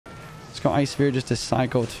Let's go Ice Sphere just to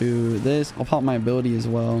cycle to this. I'll pop my ability as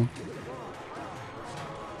well.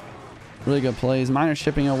 Really good plays. Miner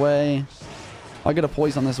shipping away. I'll get a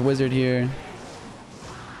poison on this wizard here.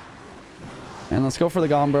 And let's go for the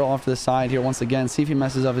Goblin Barrel off to the side here once again. See if he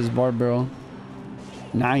messes up his Bard Barrel.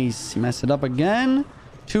 Nice. He messed it up again.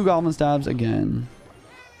 2 Goblin Stabs again.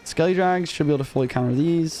 Skelly Drags should be able to fully counter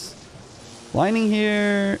these. Lightning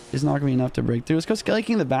here is not going to be enough to break through. Let's go Skelly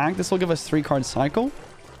King in the back. This will give us 3-card cycle.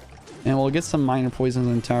 And we'll get some minor poisons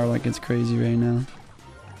on the tower like it's crazy right now.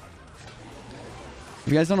 If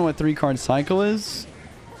you guys don't know what 3-card cycle is,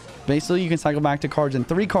 basically you can cycle back to cards in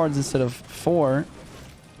 3 cards instead of 4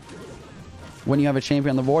 when you have a champion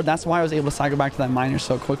on the board. That's why I was able to cycle back to that miner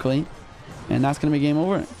so quickly. And that's going to be game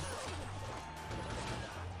over.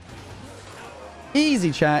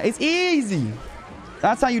 Easy, chat. It's easy.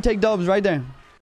 That's how you take dubs right there.